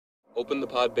Open the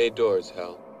pod bay doors,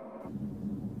 Hal.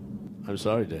 I'm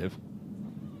sorry, Dave.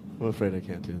 I'm afraid I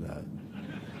can't do that.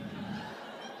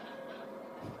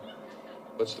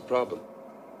 What's the problem?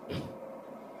 I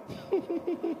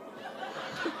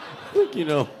think you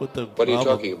know what the What are you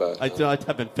problem- talking about, I Hal?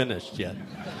 haven't finished yet.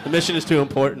 The mission is too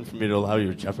important for me to allow you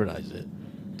to jeopardize it,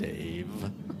 Dave.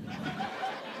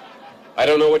 I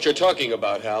don't know what you're talking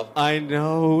about, Hal. I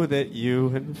know that you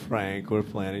and Frank were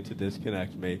planning to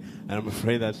disconnect me, and I'm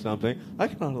afraid that's something I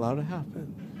cannot allow to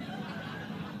happen.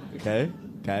 Okay?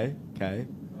 Okay? Okay?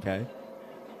 Okay?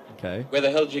 Okay? Where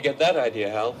the hell did you get that idea,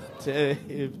 Hal?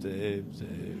 Dave.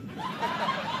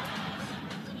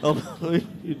 Although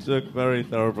you took very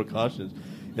thorough precautions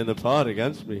in the pod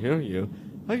against me hearing you,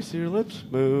 I can see your lips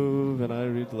move, and I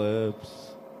read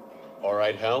lips. All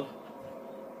right, Hal.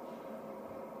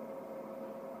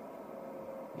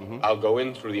 Mm-hmm. I'll go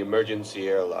in through the emergency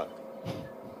airlock.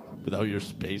 Without your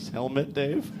space helmet,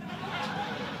 Dave?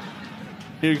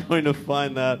 You're going to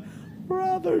find that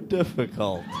rather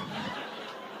difficult.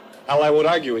 Hal, I won't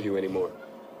argue with you anymore.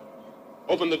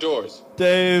 Open the doors.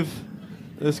 Dave,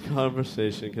 this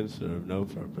conversation can serve no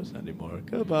purpose anymore.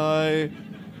 Goodbye.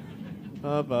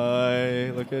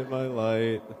 Bye-bye. Look at my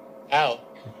light. Hal.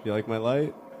 You like my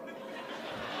light?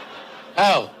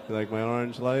 Hal. You like my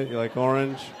orange light? You like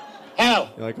orange?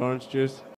 Hal. You like orange juice?